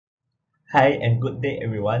Hi and good day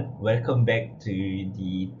everyone. Welcome back to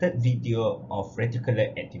the third video of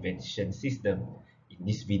reticular activation system. In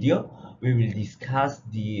this video, we will discuss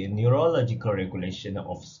the neurological regulation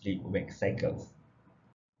of sleep-wake cycles.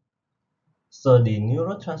 So the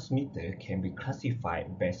neurotransmitter can be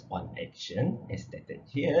classified based on action, as stated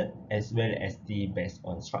here, as well as based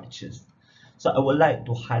on structures. So I would like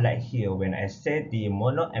to highlight here when I say the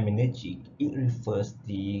monoaminergic, it refers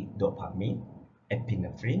the dopamine,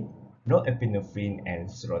 epinephrine, norepinephrine, and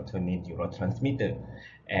serotonin neurotransmitter.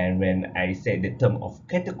 And when I say the term of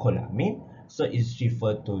catecholamine, so it's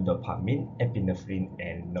referred to dopamine, epinephrine,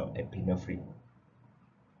 and norepinephrine.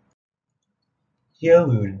 Here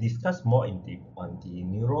we will discuss more in depth on the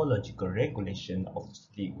neurological regulation of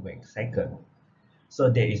sleep-wake cycle. So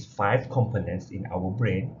there is 5 components in our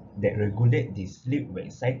brain that regulate the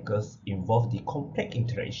sleep-wake cycles involve the complex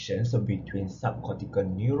interactions between subcortical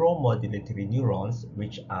neuromodulatory neurons,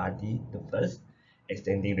 which are the first,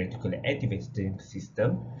 extending reticular activating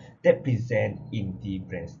system that present in the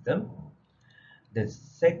brainstem. The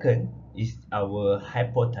second is our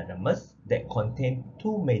hypothalamus that contain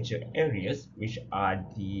two major areas, which are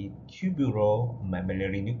the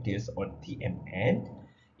tuberomammillary nucleus or TMN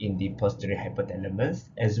in the posterior hypothalamus,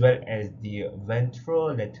 as well as the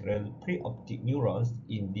ventrolateral preoptic neurons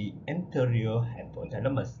in the anterior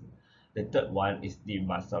hypothalamus. The third one is the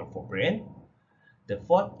basal forebrain. The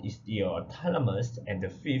fourth is the thalamus, and the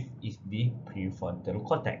fifth is the prefrontal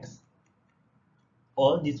cortex.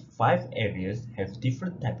 All these 5 areas have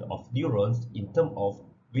different types of neurons in terms of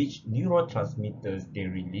which neurotransmitters they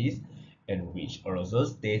release and which arousal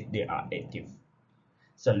states they are active.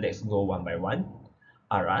 So let's go one by one.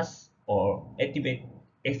 ARAS, or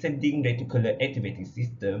Ascending Reticular Activating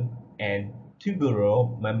System, and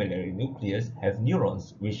tuberomammillary nucleus have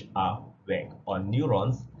neurons which are wake or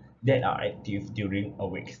neurons that are active during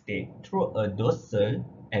awake state through a dorsal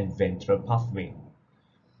and ventral pathway.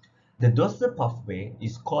 The dorsal pathway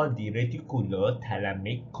is called the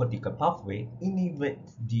reticulo-thalamic cortical pathway,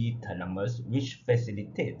 innervates the thalamus, which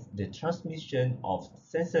facilitates the transmission of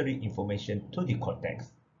sensory information to the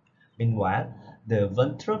cortex. Meanwhile, the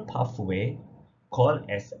ventral pathway, called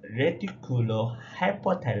as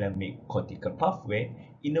reticulo-hypothalamic cortical pathway,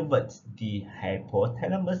 innervates the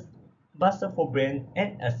hypothalamus, basal forebrain,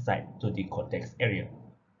 and aside to the cortex area.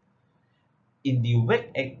 In the wake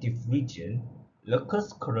active region,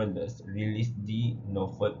 locus coeruleus release the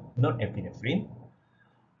norepinephrine,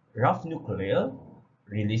 rough nuclear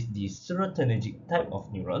release the serotonergic type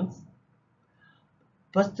of neurons.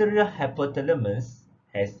 Posterior hypothalamus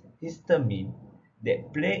has histamine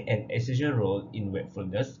that play an essential role in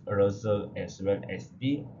wakefulness, arousal, as well as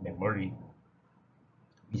the memory.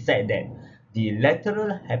 Besides that, the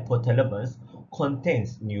lateral hypothalamus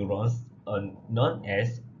contains neurons known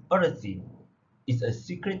as orexin. Is a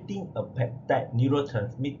secreting a peptide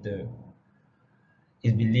neurotransmitter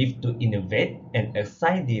is believed to innervate and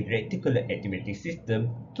excite the reticular activating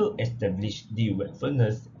system to establish the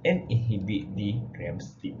wakefulness and inhibit the REM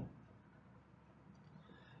sleep.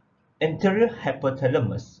 Anterior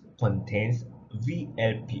hypothalamus contains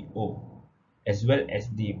VLPO, as well as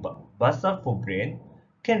the basal forebrain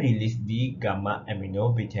can release the gamma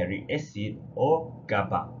aminobutyric acid or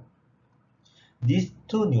GABA. These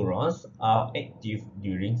two neurons are active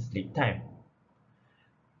during sleep time.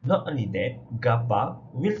 Not only that, GABA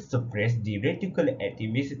will suppress the reticular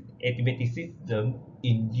activating system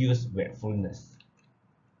induce wakefulness.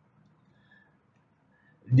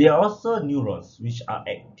 There are also neurons which are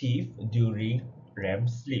active during REM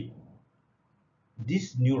sleep.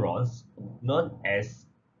 These neurons, known as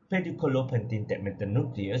pediculopentine tegmental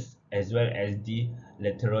nucleus, as well as the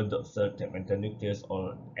lateral dorsal tegmental nucleus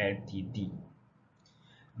or LTD.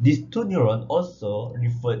 These two neurons also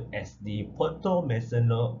referred as the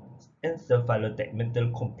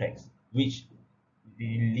pontomesonoencephalotegmental complex, which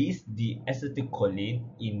release the acetylcholine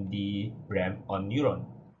in the REM on neuron.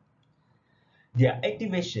 Their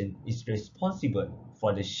activation is responsible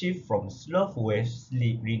for the shift from slow wave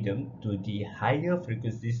sleep rhythm to the higher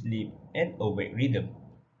frequency sleep and awake rhythm.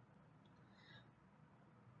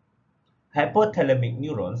 Hypothalamic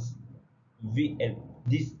neurons,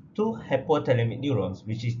 these two hypothalamic neurons,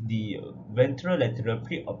 which is the ventrolateral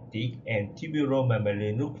preoptic and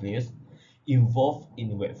tuberomammillary nucleus, involved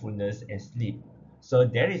in wakefulness and sleep. So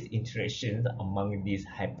there is interaction among these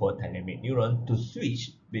hypothalamic neurons to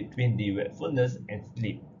switch between the wakefulness and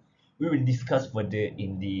sleep. We will discuss further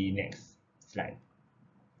in the next slide.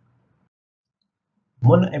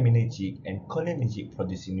 Monoaminergic and cholinergic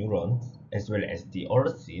producing neurons, as well as the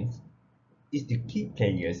orexins, is the key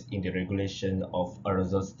players in the regulation of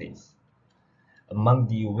arousal states. Among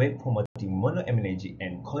the wake-promoting monoaminergic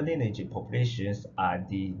and cholinergic populations are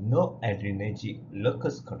the noradrenergic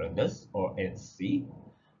locus coeruleus or NC,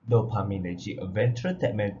 dopaminergic ventral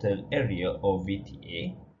tegmental area or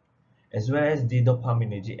VTA, as well as the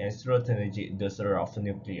dopaminergic and serotonergic dorsal rough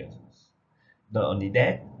nucleus. Not only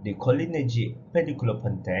that, the cholinergic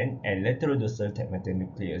pediculopontine and laterodorsal tegmental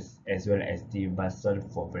nucleus, as well as the basal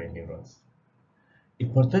foveal neurons.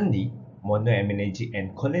 Importantly, monoaminergic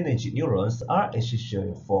and cholinergic neurons are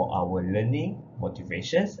essential for our learning,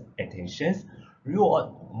 motivations, attentions, reward,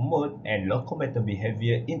 mood, and locomotor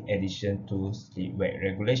behavior in addition to sleep-wake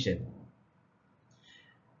regulation.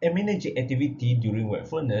 Aminergic activity during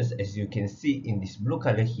wakefulness, as you can see in this blue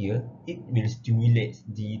color here, it will stimulate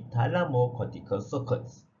the thalamocortical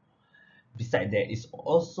circuits. Besides that, it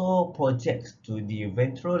also projects to the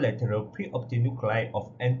ventrolateral preoptic nuclei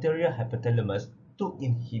of anterior hypothalamus to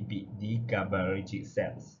inhibit the GABAergic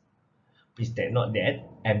cells. Please take note that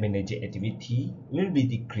aminergic activity will be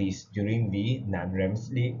decreased during the non-REM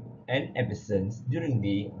sleep and absence during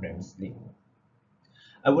the REM sleep.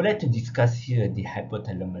 I would like to discuss here the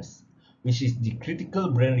hypothalamus, which is the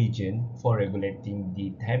critical brain region for regulating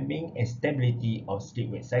the timing and stability of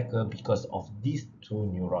sleep-wake cycle because of these two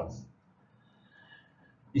neurons.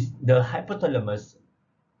 The hypothalamus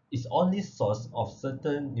is only source of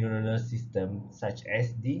certain neuronal systems such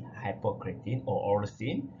as the hypocretin or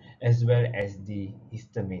orosine, as well as the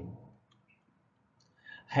histamine.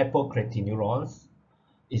 Hypocretin neurons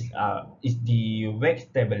is the wake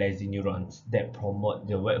stabilizing neurons that promote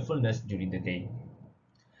the wakefulness during the day.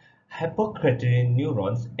 Hypocretin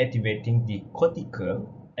neurons activating the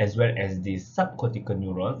cortical as well as the subcortical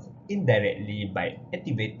neurons indirectly by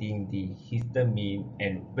activating the histamine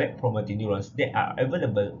and wake promoting neurons that are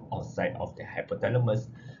available outside of the hypothalamus,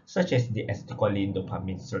 such as the acetylcholine,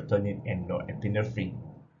 dopamine, serotonin, and norepinephrine.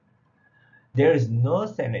 There is no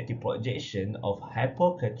synaptic projection of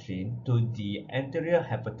hypocretin to the anterior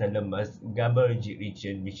hypothalamus GABAergic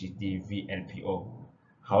region, which is the VLPO.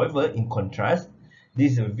 However, in contrast,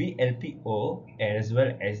 this VLPO as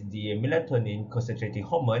well as the melatonin concentrating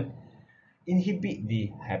hormone inhibit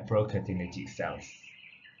the hypercretinergic cells.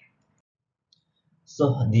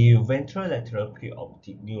 So the ventrolateral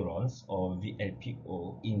preoptic neurons or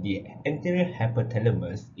VLPO in the anterior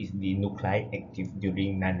hypothalamus is the nuclei active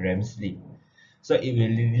during non-REM sleep. So it will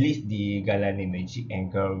release the galaninergic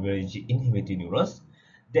and GABAergic inhibitory neurons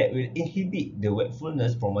that will inhibit the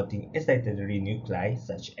wakefulness promoting excitatory nuclei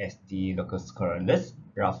such as the locus coeruleus,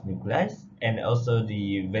 rough nucleus, and also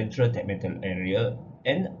the ventral tegmental area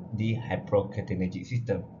and the hypercretinergic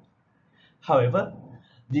system. However,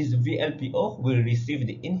 this VLPO will receive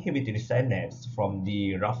the inhibitory synapse from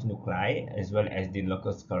the rough nuclei as well as the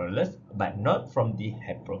locus coeruleus, but not from the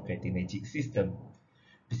hypercretinergic system.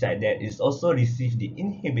 Besides that, it also receives the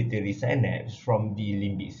inhibitory synapse from the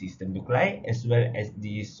limbic system nuclei as well as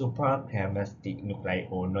the suprachiasmatic nuclei,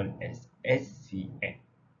 or known as SCN.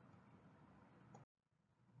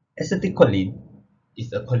 Acetylcholine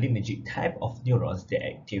is a cholinergic type of neurons that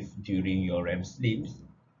are active during your REM sleeps,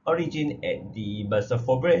 origin at the basal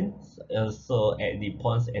forebrain, also at the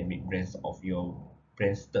pons and midbrains of your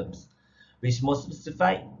brainstems, which most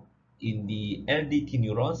specified in the LDT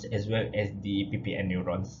neurons as well as the PPN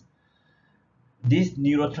neurons. These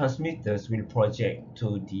neurotransmitters will project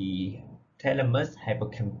to the thalamus,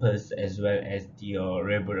 hippocampus, as well as the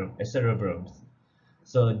cerebrums.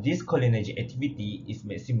 So this cholinergic activity is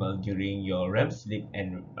maximal during your REM sleep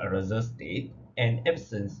and arousal state and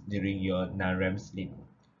absence during your non-REM sleep.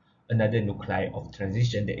 Another nuclei of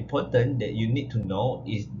transition that important that you need to know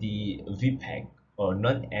is the VPAC, or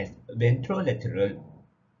known as ventrolateral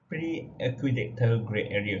preaqueductal gray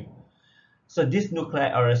area. So these nuclei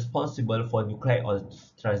are responsible for nuclei of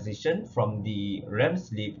transition from the REM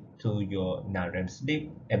sleep to your non-REM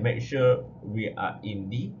sleep and make sure we are in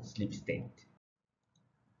the sleep state.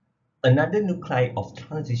 Another nuclei of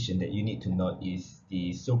transition that you need to know is the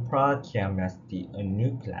suprachiasmatic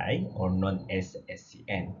nuclei, or known as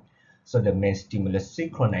SCN. So the main stimulus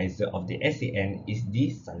synchronizer of the SCN is the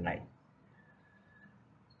sunlight.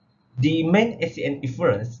 The main SCN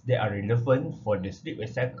efferents that are relevant for the sleep-wake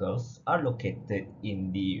cycles are located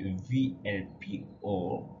in the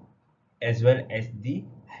VLPO as well as the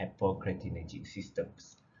hypocretinergic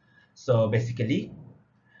systems. So basically,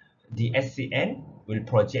 the SCN will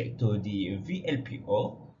project to the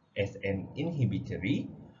VLPO as an inhibitory,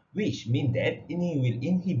 which means that it will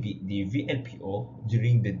inhibit the VLPO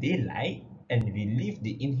during the daylight and relieve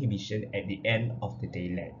the inhibition at the end of the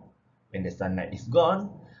daylight. When the sunlight is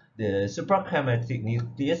gone, the suprachiasmatic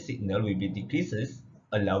nucleus signal will be decreases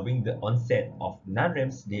allowing the onset of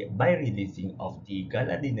non-REM sleep by releasing of the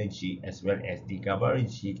GABAergic as well as the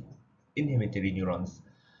GABAergic inhibitory neurons.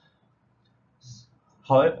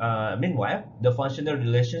 Meanwhile, the functional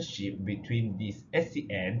relationship between this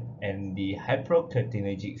SCN and the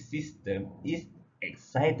hypercatinergic system is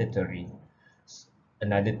excitatory.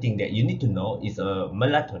 Another thing that you need to know is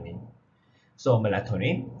melatonin. So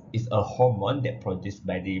melatonin is a hormone that produced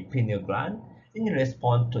by the pineal gland in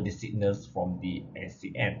response to the signals from the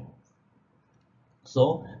SCN.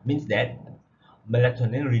 So means that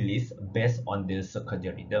melatonin release based on the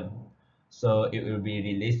circadian rhythm. So it will be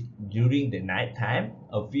released during the night time,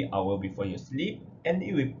 a few hours before you sleep, and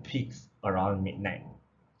it will peaks around midnight.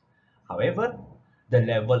 However, the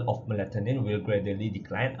level of melatonin will gradually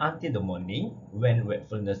decline until the morning when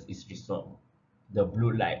wakefulness is restored. The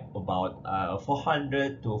blue light, about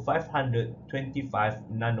 400 to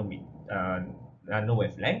 525 nano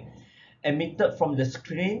wavelength, emitted from the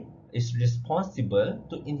screen is responsible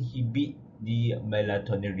to inhibit the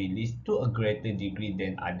melatonin release to a greater degree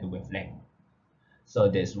than other wavelength. So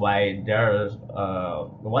that's why there's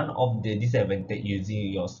one of the disadvantage using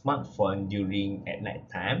your smartphone during at night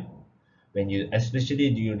time, when you especially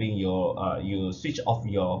during your you switch off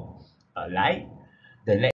your light,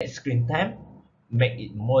 the light screen time make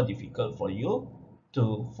it more difficult for you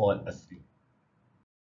to fall asleep.